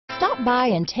Stop by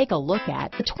and take a look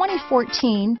at the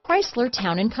 2014 Chrysler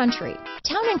Town & Country.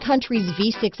 Town & Country's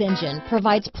V6 engine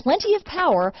provides plenty of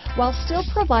power while still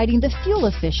providing the fuel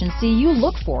efficiency you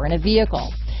look for in a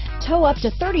vehicle. Tow up to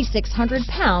 3,600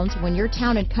 pounds when your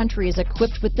Town & Country is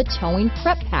equipped with the Towing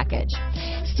Prep Package.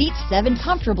 Seat 7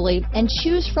 comfortably and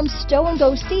choose from stow and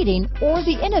go seating or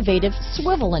the innovative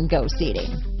swivel and go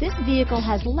seating. This vehicle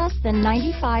has less than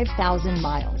 95,000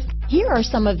 miles. Here are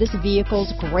some of this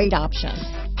vehicle's great options: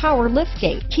 power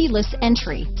liftgate, keyless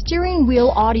entry, steering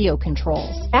wheel audio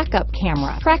controls, backup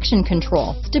camera, traction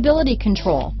control, stability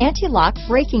control, anti-lock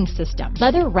braking system,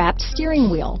 leather-wrapped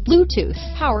steering wheel, Bluetooth,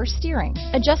 power steering,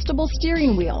 adjustable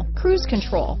steering wheel, cruise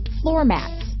control, floor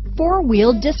mats,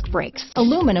 four-wheel disc brakes,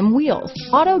 aluminum wheels,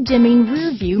 auto-dimming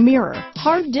rear-view mirror,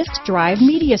 hard disk drive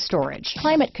media storage,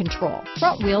 climate control,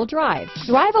 front-wheel drive.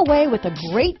 Drive away with a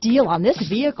great deal on this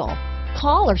vehicle.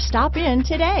 Call or stop in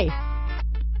today.